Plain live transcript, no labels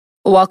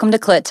Welcome to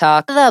Clit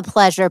Talk, the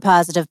pleasure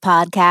positive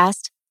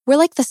podcast. We're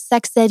like the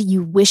sex ed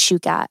you wish you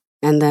got.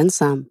 And then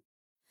some.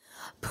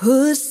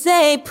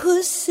 Pussy,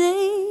 pussy,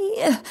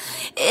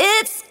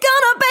 it's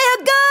gonna be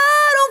a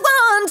good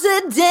one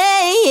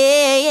today,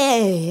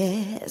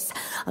 yes.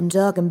 I'm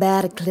talking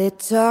about a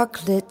clit talk,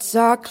 clit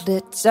talk,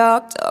 clit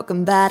talk.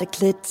 Talking about a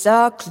clit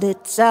talk,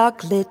 clit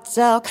talk, clit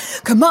talk.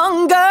 Come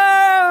on,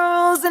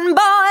 girls and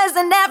boys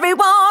and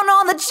everyone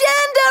on the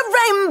gender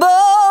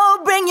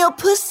rainbow. Bring your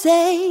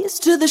pussies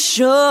to the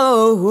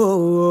show.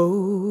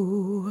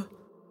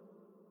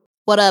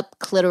 What up,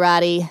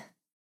 clitorati?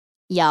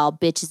 Y'all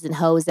bitches and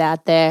hoes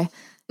out there.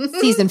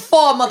 Season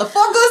 4,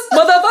 motherfuckers!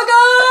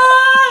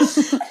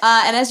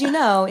 And as you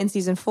know, in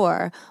season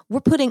 4,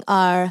 we're putting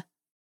our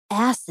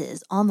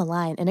asses on the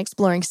line and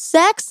exploring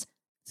sex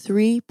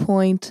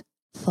 3.0.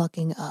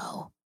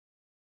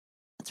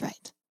 That's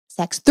right.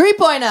 Sex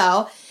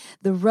 3.0,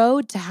 the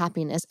road to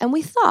happiness. And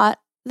we thought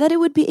that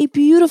it would be a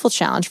beautiful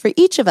challenge for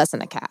each of us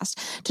in the cast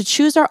to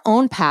choose our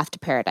own path to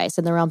paradise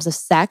in the realms of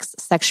sex,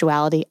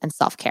 sexuality, and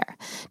self-care,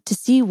 to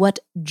see what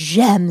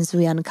gems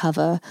we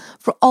uncover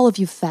for all of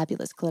you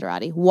fabulous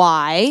clitorati.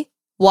 Why?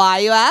 Why,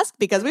 you ask?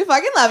 Because we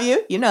fucking love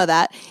you. You know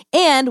that.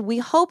 And we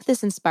hope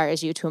this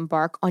inspires you to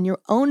embark on your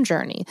own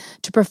journey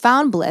to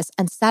profound bliss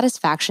and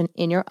satisfaction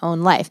in your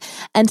own life.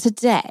 And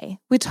today,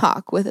 we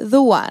talk with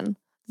the one,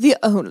 the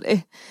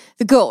only,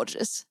 the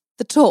gorgeous,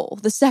 the tall,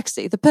 the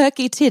sexy, the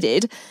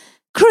perky-titted,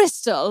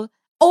 Crystal,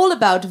 all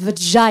about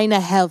vagina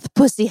health,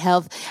 pussy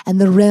health,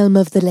 and the realm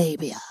of the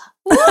labia.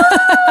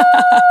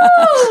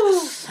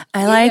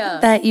 I like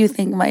that you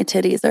think my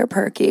titties are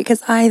perky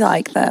because I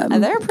like them.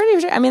 And they're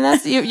pretty. I mean,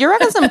 that's you're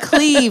rocking some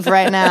cleave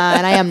right now,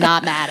 and I am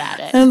not mad at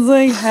it. It's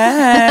like,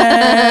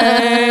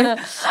 hey,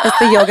 it's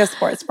the yoga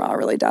sports bra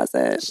really does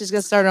it. She's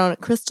gonna start on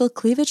Crystal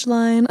cleavage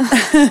line.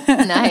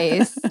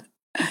 Nice.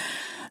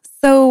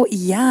 So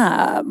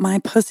yeah, my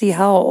pussy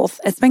health,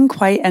 it's been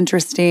quite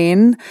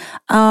interesting.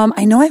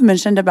 I know I've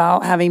mentioned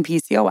about having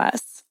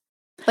PCOS.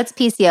 What's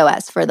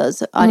PCOS for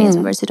those audience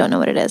members who don't know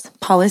what it is?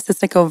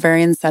 Polycystic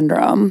ovarian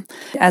syndrome.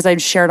 As I'd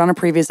shared on a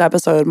previous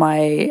episode,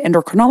 my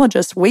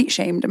endocrinologist weight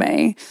shamed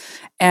me.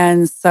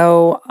 And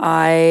so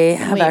I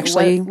have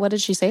What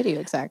did she say to you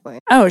exactly?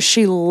 Oh,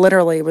 she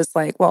literally was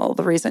like, well,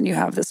 the reason you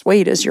have this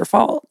weight is your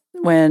fault.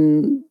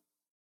 When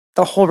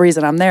the whole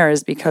reason I'm there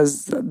is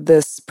because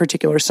this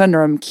particular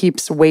syndrome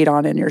keeps weight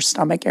on in your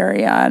stomach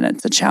area, and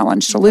it's a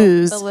challenge to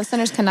lose. The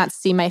listeners cannot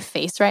see my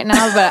face right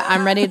now, but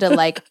I'm ready to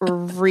like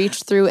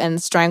reach through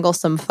and strangle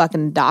some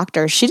fucking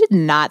doctor. She did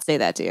not say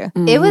that to you.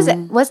 It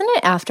wasn't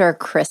it after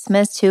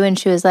Christmas too? And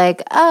she was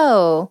like,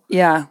 "Oh,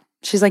 yeah."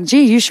 She's like,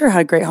 gee, you sure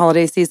had a great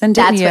holiday season,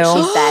 didn't you? That's what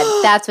she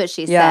said. That's what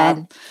she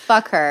said.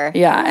 Fuck her.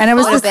 Yeah. And it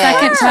was the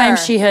second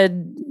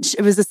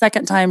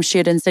time she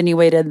had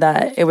insinuated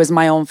that it was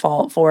my own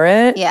fault for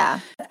it.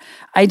 Yeah.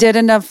 I did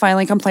end up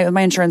filing a complaint with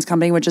my insurance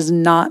company, which is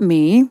not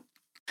me.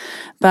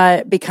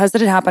 But because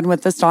it had happened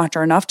with this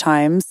doctor enough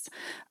times,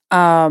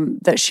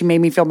 that she made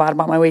me feel bad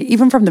about my weight.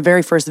 Even from the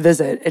very first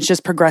visit, it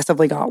just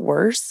progressively got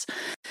worse.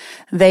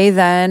 They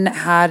then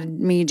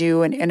had me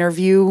do an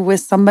interview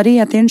with somebody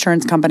at the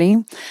insurance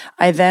company.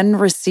 I then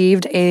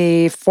received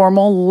a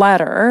formal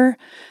letter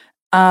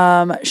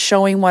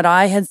showing what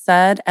I had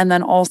said, and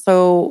then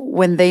also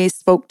when they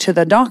spoke to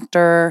the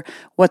doctor,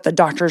 what the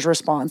doctor's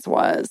response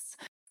was.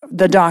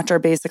 The doctor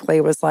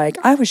basically was like,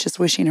 I was just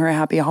wishing her a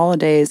happy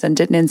holidays and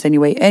didn't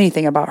insinuate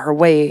anything about her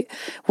weight,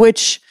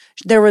 which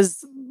there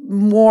was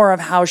more of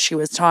how she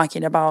was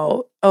talking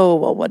about, oh,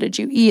 well, what did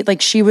you eat?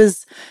 Like she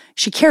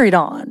carried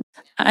on.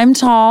 I'm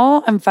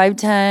tall. I'm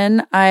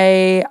 5'10".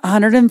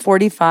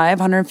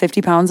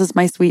 150 pounds is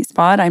my sweet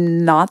spot.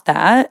 I'm not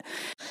that.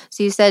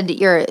 So you said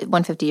your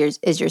 150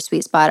 is your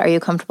sweet spot. Are you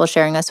comfortable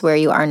sharing us where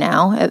you are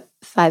now at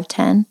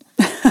 5'10"?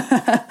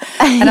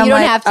 You don't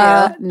have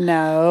to.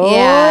 No.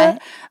 Yeah.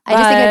 I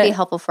just think it'd be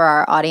helpful for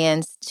our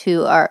audience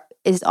who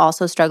is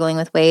also struggling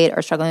with weight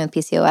or struggling with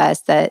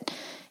PCOS, that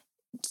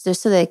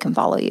just so they can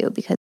follow you,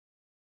 because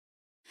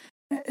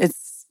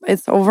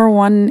it's over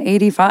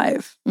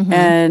 185. Mm-hmm.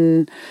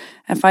 And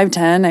at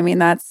 5'10", I mean,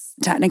 that's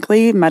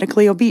technically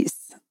medically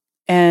obese.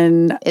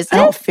 And I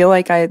don't feel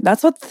like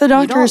that's what the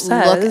doctor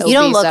says. You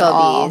don't look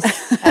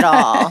obese at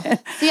all.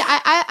 See,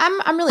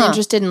 I'm really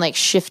interested in like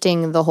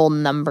shifting the whole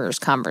numbers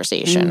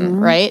conversation,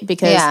 right?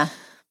 Because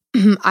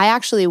I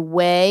actually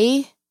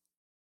weigh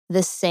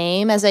the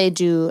same as I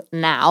do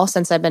now,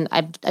 since I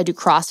do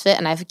CrossFit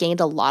and I've gained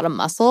a lot of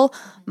muscle.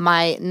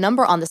 My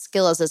number on the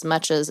scale is as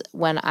much as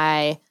when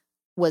I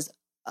was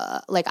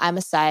I'm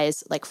a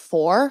size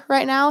 4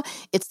 right now.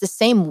 It's the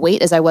same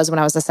weight as I was when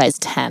I was a size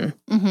 10.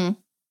 Mm-hmm.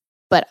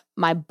 But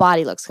my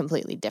body looks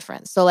completely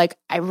different. So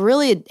I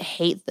really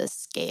hate the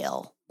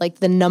scale. like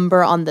the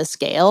number on the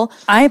scale.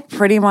 I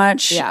pretty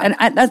much, and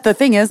that's the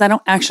thing is, I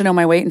don't actually know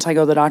my weight until I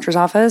go to the doctor's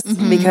office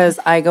because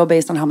I go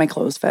based on how my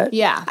clothes fit.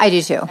 Yeah. I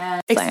do too.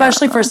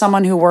 Especially for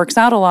someone who works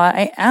out a lot,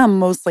 I am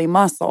mostly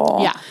muscle.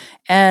 Yeah.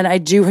 And I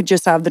do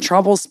just have the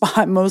trouble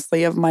spot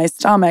mostly of my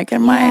stomach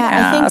and my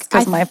ass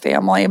because my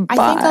family. But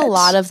I think a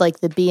lot of like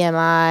the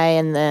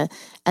BMI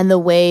and the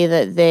way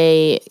that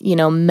they,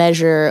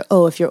 measure,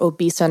 if you're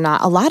obese or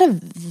not, a lot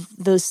of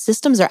those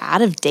systems are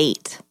out of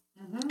date.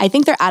 I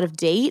think they're out of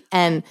date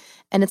and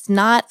it's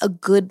not a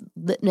good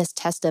litmus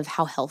test of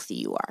how healthy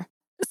you are.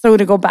 So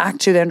to go back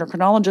to the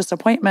endocrinologist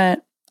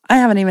appointment, I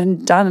haven't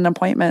even done an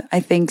appointment, I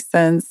think,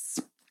 since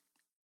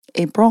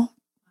April.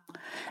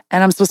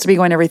 And I'm supposed to be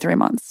going every 3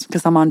 months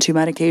because I'm on 2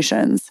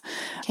 medications.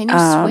 Can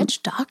you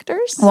switch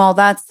doctors? Well,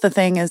 that's the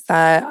thing is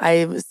that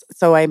I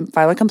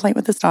filed a complaint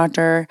with this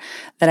doctor.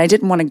 Then I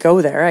didn't want to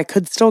go there. I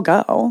could still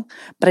go,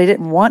 but I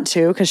didn't want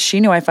to because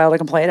she knew I filed a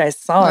complaint. I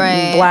saw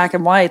it in black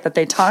and white that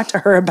they talked to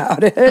her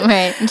about it.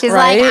 Right. And she's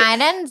like, I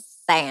didn't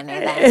say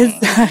anything.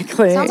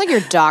 Exactly. Sounds like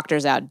your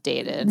doctor's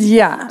outdated.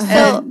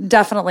 Yeah,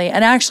 definitely.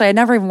 And actually, I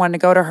never even wanted to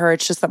go to her.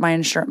 It's just that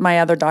my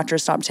other doctor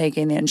stopped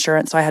taking the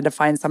insurance, so I had to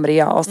find somebody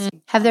else.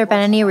 Have there been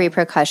any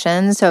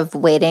repercussions of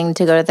waiting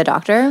to go to the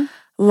doctor?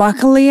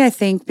 Luckily, I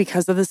think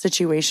because of the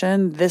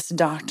situation, this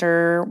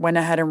doctor went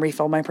ahead and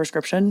refilled my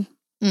prescription.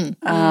 So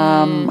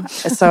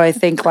I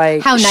think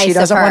like How nice she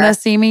doesn't of her. want to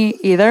see me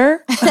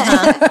either.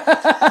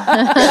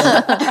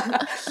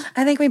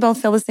 I think we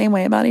both feel the same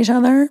way about each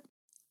other.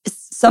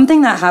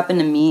 Something that happened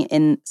to me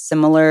in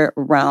similar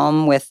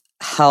realm with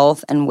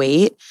health and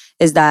weight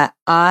is that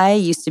I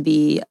used to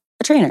be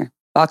a trainer,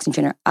 boxing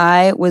trainer.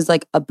 I was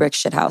like a brick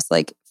shit house,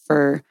 like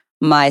for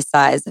my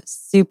size,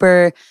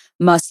 super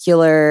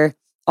muscular,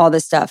 all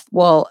this stuff.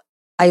 Well,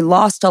 I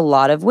lost a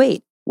lot of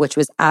weight, which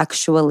was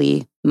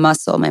actually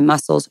muscle. My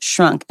muscles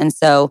shrunk. And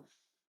so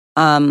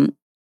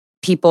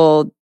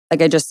people,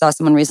 like I just saw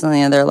someone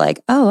recently and they're like,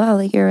 oh, wow,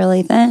 like you're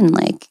really thin.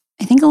 Like,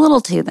 I think a little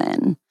too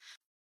thin.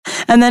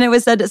 And then it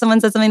was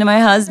someone said something to my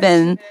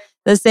husband,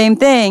 the same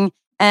thing.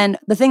 And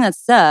the thing that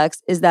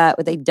sucks is that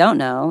what they don't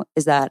know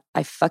is that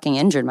I fucking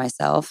injured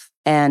myself.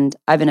 And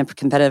I've been a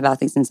competitive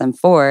athlete since I'm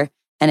 4.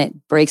 And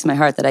it breaks my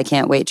heart that I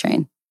can't weight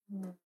train.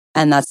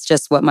 And that's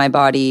just what my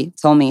body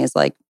told me is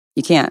like,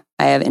 you can't.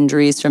 I have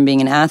injuries from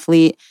being an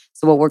athlete.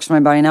 So what works for my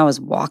body now is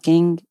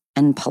walking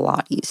and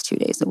Pilates 2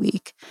 days a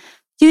week.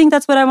 Do you think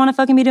that's what I want to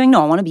fucking be doing?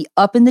 No, I want to be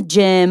up in the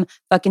gym,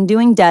 fucking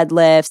doing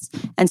deadlifts.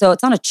 And so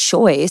it's not a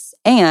choice.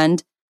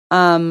 And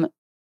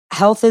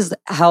health is,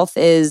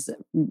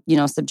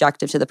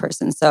 subjective to the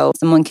person. So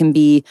someone can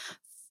be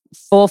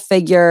full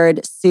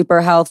figured,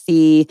 super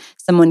healthy.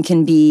 Someone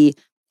can be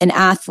an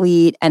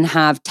athlete and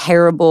have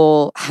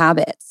terrible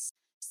habits.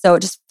 So it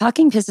just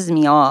fucking pisses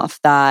me off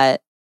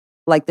that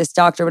like this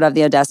doctor would have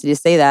the audacity to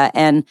say that.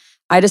 And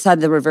I just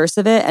had the reverse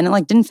of it and it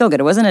like didn't feel good.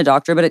 It wasn't a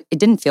doctor, but it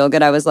didn't feel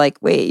good. I was like,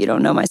 wait, you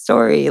don't know my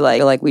story.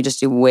 Like we just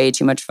do way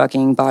too much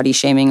fucking body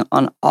shaming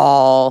on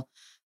all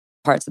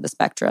parts of the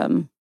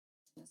spectrum.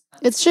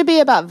 It should be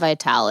about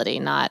vitality,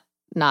 not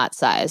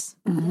size.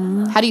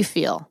 Mm-hmm. How do you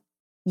feel?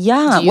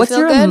 Yeah. Do you What's feel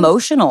your good?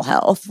 emotional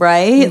health,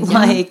 right? Yeah.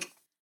 Like,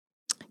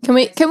 Can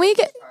we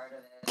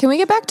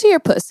get back to your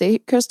pussy,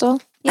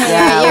 Crystal?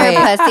 Yeah,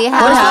 your pussy.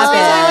 How Your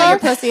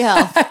happened? pussy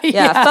health.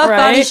 yeah, fuck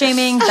body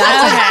shaming. Back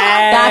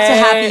to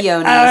happy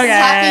yonis.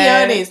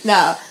 Happy yonis.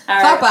 No.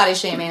 Fuck body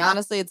shaming.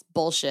 Honestly, it's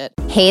bullshit.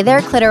 Hey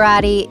there,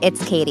 Clitorati.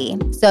 It's Katie.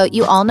 So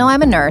you all know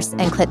I'm a nurse,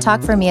 and Clit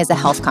Talk for me is a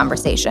health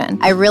conversation.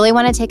 I really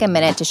want to take a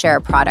minute to share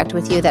a product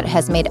with you that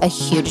has made a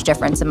huge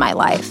difference in my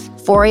life.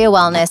 Foria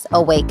Wellness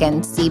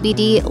Awaken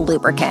CBD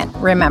Lubricant.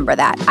 Remember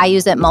that. I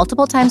use it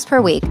multiple times per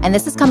week, and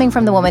this is coming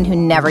from the woman who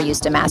never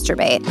used to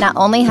masturbate. Not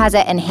only has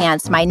it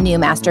enhanced my new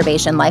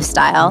masturbation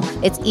lifestyle,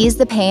 it's eased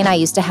the pain I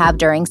used to have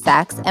during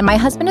sex, and my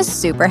husband is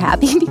super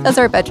happy because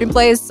our bedroom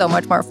play is so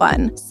much more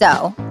fun.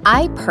 So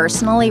I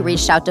personally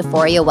reached out to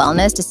Foria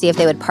Wellness to see if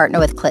they would partner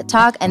with Clit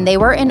Talk, and they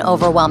were an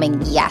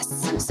overwhelming yes.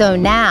 So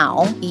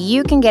now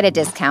you can get a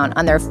discount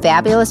on their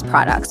fabulous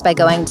products by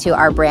going to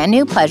our brand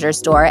new pleasure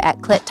store at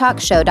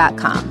clittalkshow.com.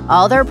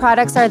 All their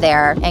products are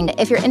there, and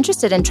if you're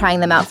interested in trying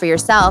them out for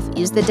yourself,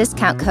 use the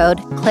discount code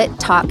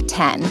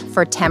CLITTALK10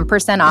 for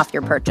 10% off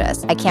your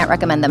purchase. I can't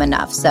recommend them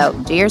enough, so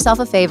do yourself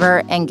a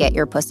favor and get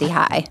your pussy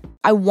high.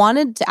 I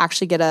wanted to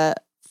actually get a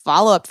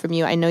follow-up from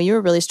you. I know you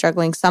were really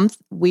struggling. Some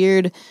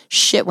weird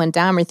shit went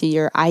down with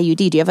your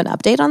IUD. Do you have an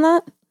update on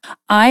that?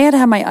 I had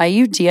my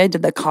IUD. I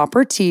did the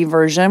copper T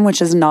version,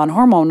 which is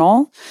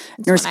non-hormonal.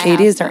 Nurse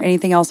Katie, is there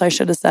anything else I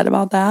should have said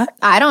about that?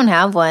 I don't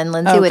have one.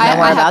 Lindsay would know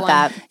more about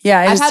that. Yeah,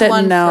 I just I've had didn't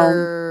one know.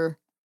 for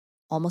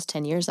almost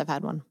 10 years. I've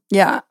had one.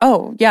 Yeah.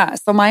 Oh, yeah.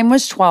 So mine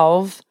was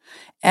 12.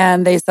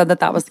 And they said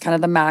that was kind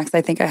of the max.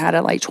 I think I had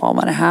it like 12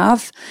 and a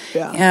half.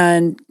 Yeah.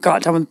 And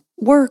got done with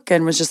work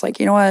and was just like,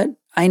 you know what?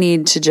 I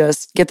need to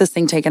just get this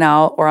thing taken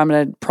out or I'm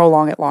going to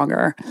prolong it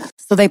longer.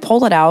 So they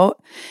pulled it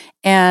out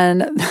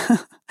and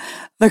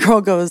the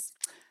girl goes,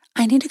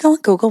 I need to go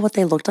and Google what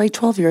they looked like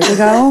 12 years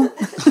ago.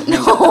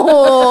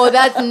 No,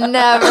 that's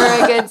never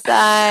a good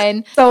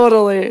sign.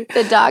 Totally.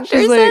 The doctor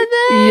She's said like,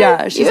 that?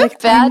 yeah. She's You have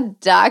like, bad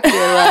doctor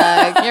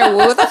luck. Yeah,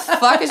 who the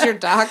fuck is your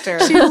doctor?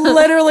 She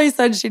literally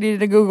said she needed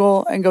to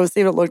Google and go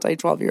see what it looked like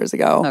 12 years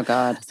ago. Oh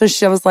God. So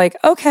she was like,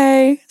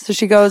 okay. So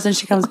she goes and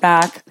she comes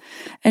back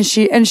and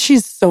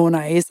she's so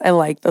nice. I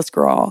like this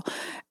girl.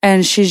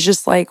 And she's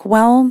just like,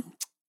 well,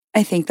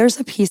 I think there's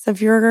a piece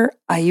of your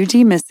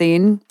IUD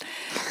missing.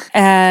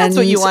 And That's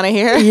what you want to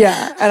hear?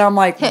 Yeah. And I'm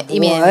like, what? You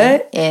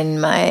mean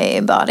in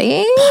my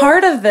body?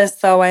 Part of this,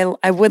 though,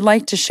 I would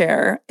like to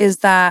share is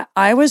that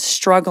I was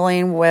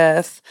struggling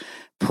with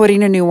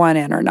putting a new one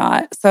in or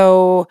not.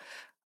 So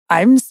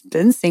I've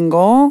been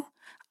single.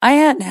 I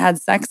hadn't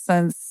had sex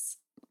since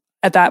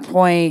at that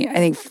point, I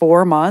think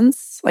 4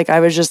 months. Like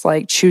I was just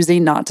like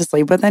choosing not to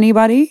sleep with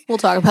anybody. We'll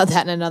talk about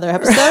that in another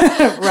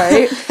episode.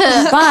 Right.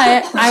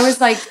 But I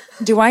was like,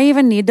 do I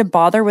even need to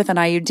bother with an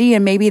IUD?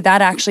 And maybe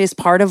that actually is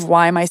part of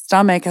why my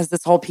stomach has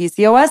this whole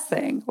PCOS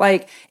thing.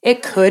 Like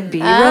it could be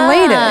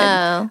related.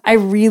 I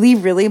really,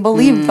 really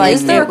believed like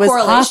Is there it a was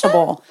correlation?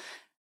 possible.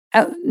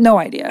 No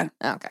idea.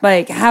 Okay.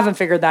 Like haven't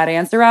figured that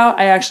answer out.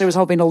 I actually was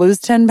hoping to lose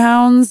 10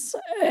 pounds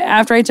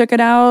after I took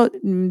it out.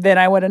 Then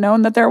I would have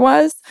known that there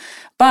was.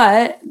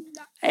 But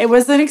it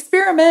was an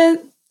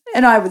experiment.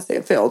 And I would say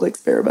a failed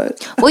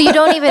experiment. Well, you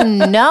don't even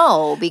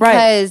know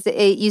because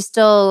you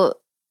still...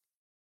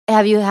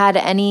 Have you had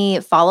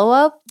any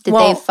follow-up? Did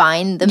they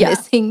find the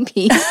missing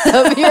piece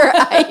of your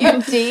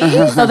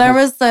IUD? So there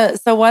was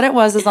so what it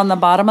was is on the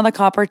bottom of the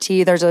copper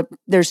T, there's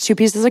 2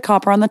 pieces of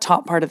copper on the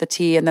top part of the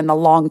T, and then the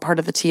long part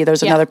of the T,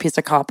 there's another piece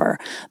of copper.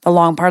 The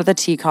long part of the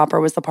T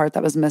copper was the part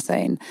that was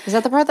missing. Is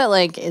that the part that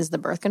like is the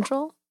birth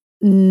control?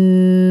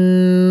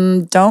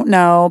 Don't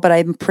know, but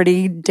I'm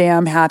pretty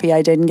damn happy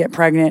I didn't get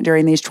pregnant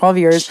during these 12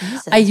 years.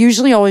 Jesus. I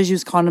usually always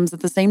use condoms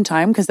at the same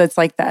time because it's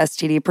like the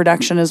STD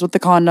production is with the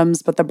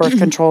condoms, but the birth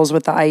control is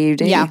with the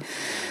IUD. Yeah.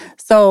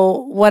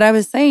 So what I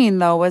was saying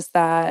though was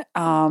that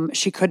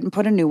she couldn't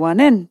put a new one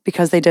in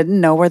because they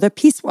didn't know where the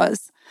piece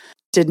was.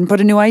 Didn't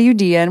put a new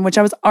IUD in, which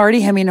I was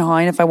already hemming and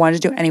hawing if I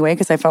wanted to do anyway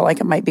because I felt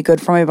like it might be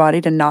good for my body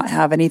to not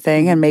have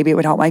anything and maybe it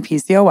would help my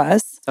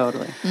PCOS.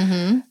 Totally.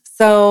 Mm-hmm.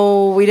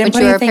 So we didn't Which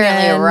put you were anything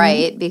apparently in.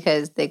 right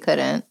because they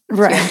couldn't.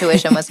 Right. Your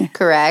intuition was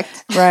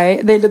correct.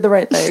 Right. They did the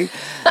right thing.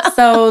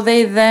 So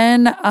they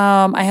then,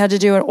 I had to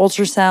do an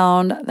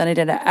ultrasound. Then I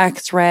did an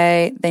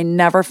x-ray. They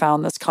never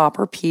found this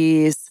copper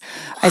piece.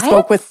 I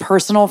spoke with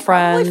personal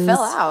friends. Probably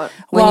fell out.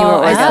 When you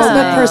were I spoke with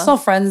orgasming. personal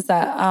friends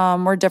that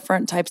were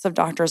different types of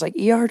doctors, like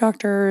ER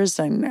doctors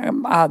and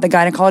the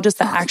gynecologist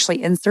that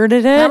actually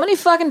inserted it. How many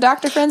fucking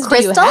doctor friends do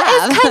you Crystal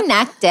have? is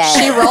connected.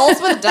 She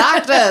rolls with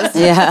doctors.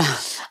 Yeah.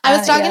 I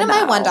was talking yeah, to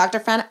my no. one doctor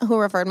friend who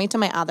referred me to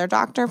my other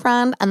doctor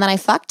friend, and then I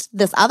fucked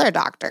this other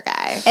doctor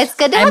guy. It's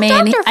good to have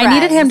doctor friends. I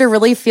needed him to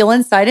really feel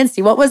inside and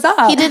see what was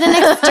up. He did an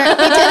internal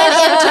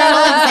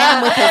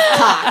exam with his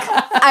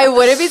cock. I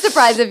wouldn't be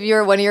surprised if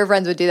one of your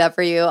friends would do that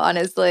for you,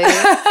 honestly.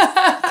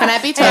 Can I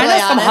be totally I know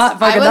some honest? hot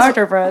fucking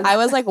doctor friends. I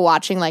was like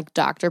watching like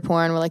doctor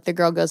porn where like the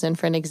girl goes in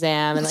for an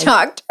exam and like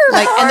Doctor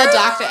like and the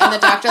porn?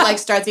 doctor like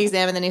starts the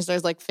exam and then he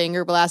starts like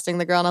finger blasting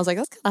the girl and I was like,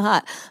 that's kind of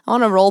hot. I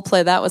want to role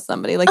play that with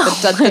somebody like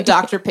the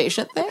doctor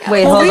patient thing.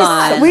 Wait, hold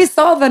on. We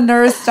saw the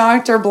nurse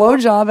doctor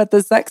blowjob at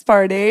the sex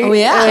party. Oh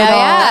yeah,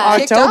 Yeah.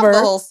 Kicked off October.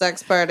 the whole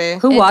sex party.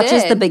 Who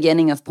watches did. the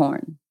beginning of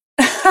porn?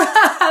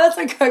 That's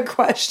a good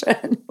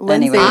question.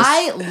 Anyways.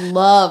 I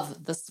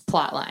love this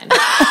plot line.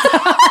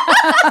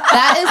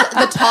 That is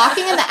the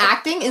talking and the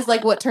acting is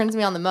like what turns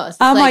me on the most.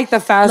 It's I'm like the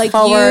fast like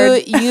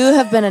forward. you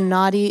have been a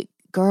naughty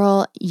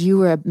girl. You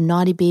were a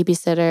naughty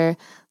babysitter.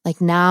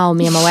 Like now,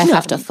 me and my wife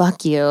have to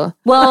fuck you.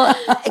 Well,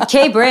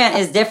 Kay Brandt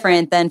is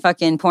different than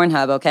fucking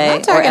Pornhub, okay? I'm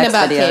not talking Or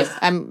about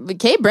Xvideos. Kate.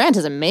 Kate Brandt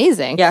is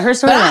amazing. Yeah, her but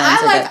storylines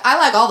are good. I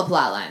like all the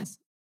plot lines.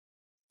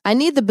 I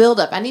need the build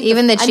up. I need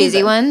Even the I need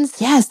cheesy ones?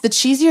 Yes, the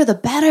cheesier the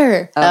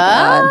better. Oh,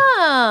 God.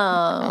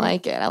 I Oh.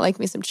 like it. I like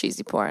me some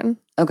cheesy porn.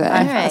 Okay.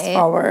 I fast Alright.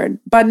 forward.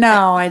 But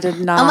no, I did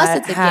not Unless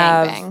it's a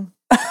have... gangbang.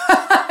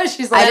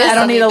 She's like, I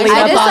don't need to lead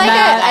I up just on like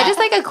that. I just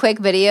like a quick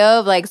video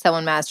of like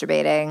someone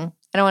masturbating.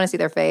 I don't want to see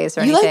their face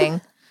or You like-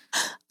 anything.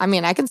 I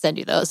mean, I can send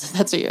you those if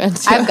that's what you're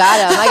into. I've got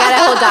them. I got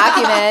a whole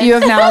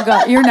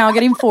document. You're now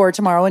getting 4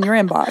 tomorrow in your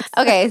inbox.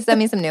 Okay, send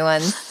me some new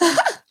ones.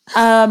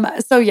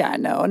 So yeah,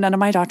 no, none of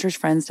my doctor's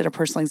friends did a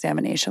personal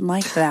examination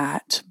like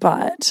that.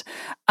 But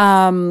so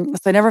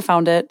I never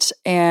found it.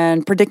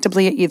 And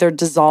predictably it either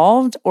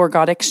dissolved or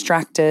got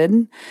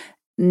extracted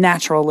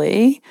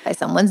naturally. By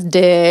someone's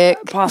dick.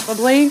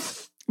 Possibly.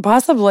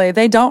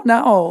 They don't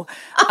know.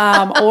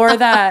 Or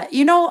that,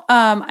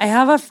 I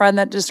have a friend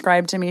that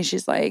described to me,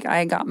 she's like,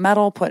 I got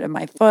metal put in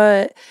my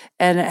foot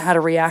and it had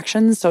a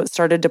reaction. So it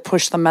started to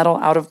push the metal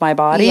out of my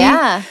body.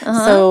 Yeah.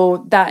 Uh-huh.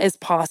 So that is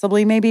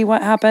possibly maybe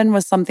what happened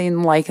was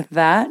something like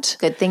that.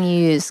 Good thing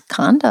you use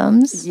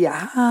condoms.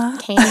 Yeah.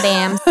 Can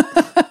dams.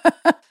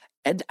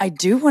 And I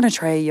do want to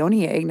try a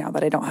yoni egg now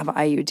that I don't have an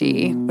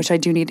IUD, which I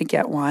do need to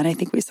get one. I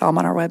think we saw them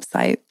on our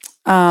website.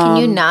 Can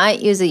you not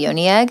use a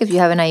yoni egg if you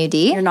have an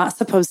IUD? You're not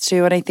supposed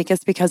to, and I think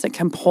it's because it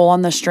can pull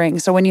on the string.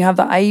 So when you have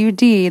the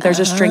IUD, there's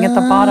a string at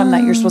the bottom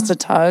that you're supposed to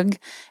tug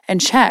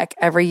and check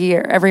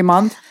every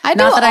month. I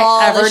do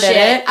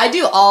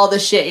all the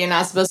shit you're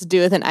not supposed to do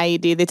with an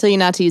IUD. They tell you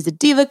not to use a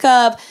Diva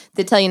cup.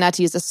 They tell you not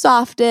to use a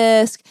soft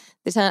disc.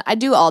 I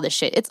do all this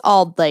shit. It's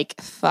all like,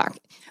 fuck.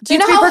 Do you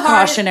know how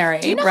precautionary,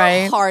 do you know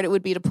right? how hard it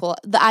would be to pull?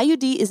 The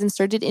IUD is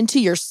inserted into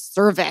your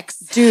cervix.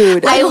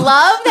 Dude. I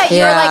love that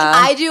you're like,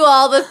 I do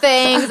all the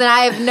things and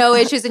I have no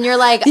issues. And you're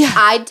like,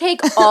 I'd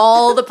take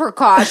all the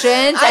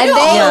precautions and they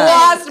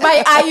lost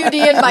my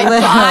IUD in my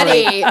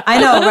body. I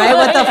know, right?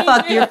 What the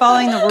fuck? You're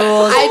following the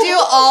rules. I do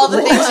all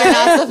the things you're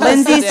not supposed to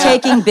do. Lindsay's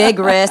taking big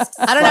risks.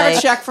 I don't ever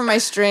check for my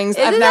strings.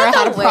 I've never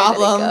had a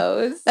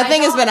problem. That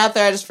thing has been up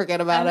there. I just forget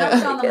about it.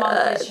 On the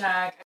monthly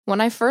check. When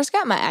I first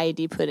got my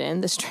IUD put in,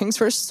 the strings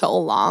were so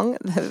long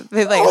that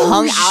they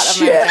hung out of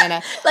my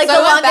vagina. Like so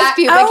the longest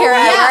pubic hair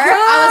ever.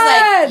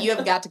 I was like, you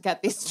have got to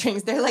cut these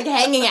strings. They're like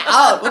hanging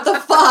out. What the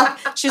fuck?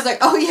 She was like,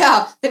 oh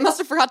yeah, they must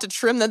have forgot to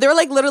trim them. They were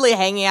like literally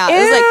hanging out.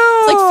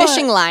 It's like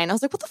fishing line. I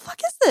was like, what the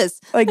fuck is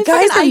this? Like my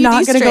guys are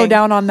not going to go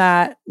down on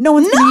that. No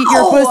one's going to eat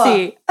your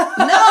pussy. No,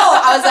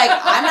 I was like,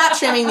 I'm not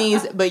trimming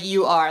these, but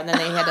you are. And then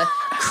they had to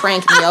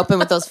crank me open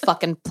with those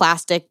fucking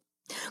plastic.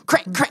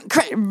 Crank.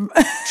 Trip.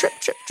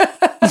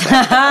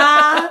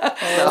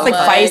 It's like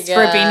vice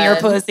gripping your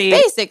pussy.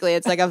 Basically,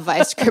 it's like a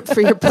vice grip for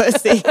your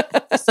pussy.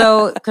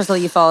 So, Crystal,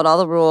 you followed all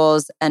the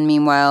rules, and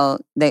meanwhile,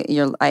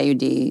 your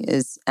IUD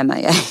is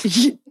MIA.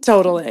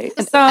 Totally.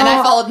 And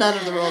I followed none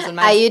of the rules in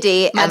my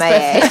IUD,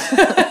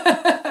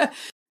 MIA.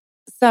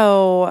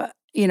 So,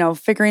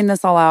 figuring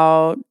this all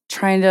out,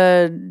 trying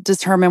to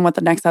determine what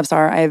the next steps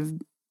are. I have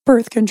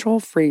birth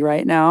control free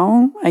right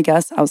now, I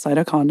guess, outside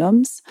of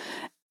condoms.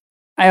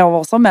 I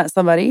also met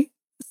somebody,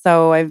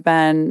 so I've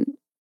been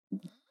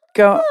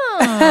what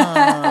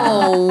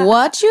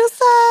you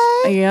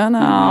say?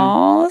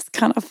 It's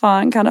kind of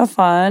fun.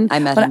 I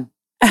met him.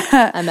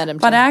 I met him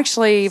too. But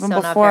actually, even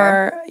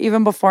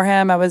before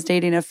him, I was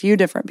dating a few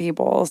different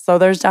people. So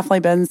there's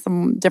definitely been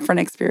some different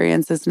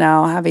experiences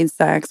now having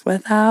sex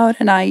without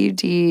an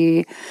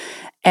IUD.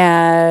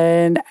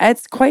 And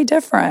it's quite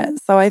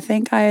different. So I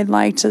think I'd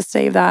like to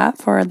save that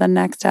for the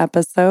next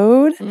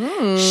episode.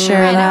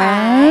 Share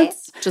that.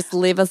 Just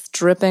leave us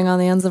dripping on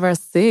the ends of our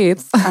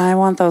seats. I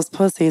want those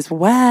pussies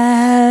wet.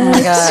 Oh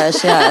my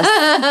gosh,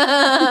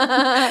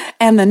 yes.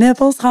 And the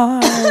nipples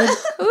hard. All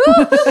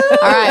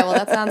right, well,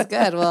 that sounds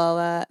good.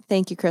 Well,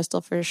 thank you,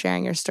 Crystal, for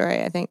sharing your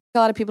story. I think a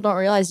lot of people don't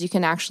realize you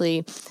can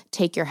actually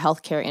take your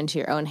healthcare into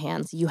your own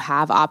hands. You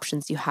have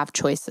options. You have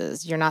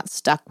choices. You're not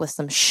stuck with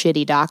some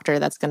shitty doctor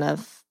that's going to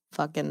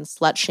fucking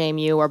slut shame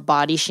you or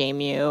body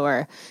shame you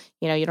or,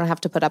 you don't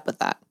have to put up with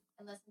that.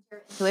 And listen to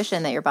your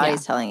intuition that your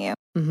body's telling you.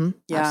 Mm-hmm.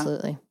 Yeah.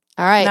 Absolutely.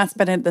 All right. And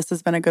this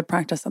has been a good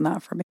practice in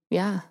that for me.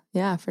 Yeah,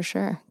 for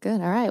sure.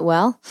 Good. All right.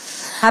 Well,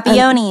 happy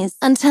yonis.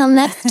 Until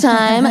next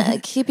time,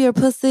 keep your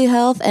pussy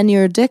health and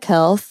your dick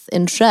health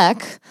in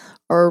check,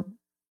 or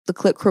the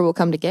Clit Crew will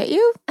come to get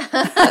you.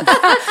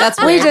 That's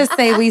weird. We just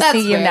say we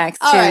see you next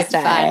Tuesday. All right,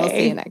 fine. We'll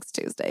see you next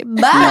Tuesday.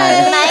 Bye.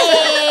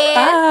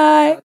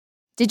 Bye.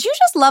 Did you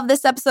just love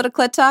this episode of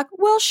Clit Talk?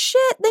 Well,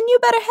 shit, then you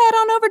better head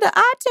on over to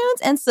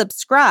iTunes and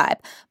subscribe.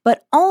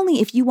 But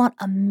only if you want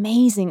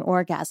amazing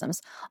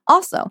orgasms.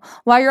 Also,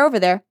 while you're over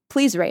there,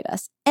 please rate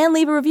us and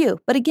leave a review.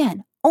 But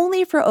again,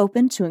 only if you're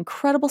open to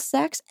incredible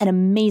sex and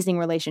amazing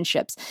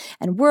relationships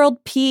and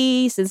world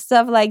peace and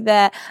stuff like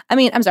that.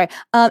 I'm sorry.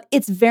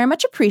 It's very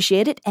much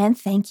appreciated and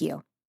thank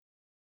you.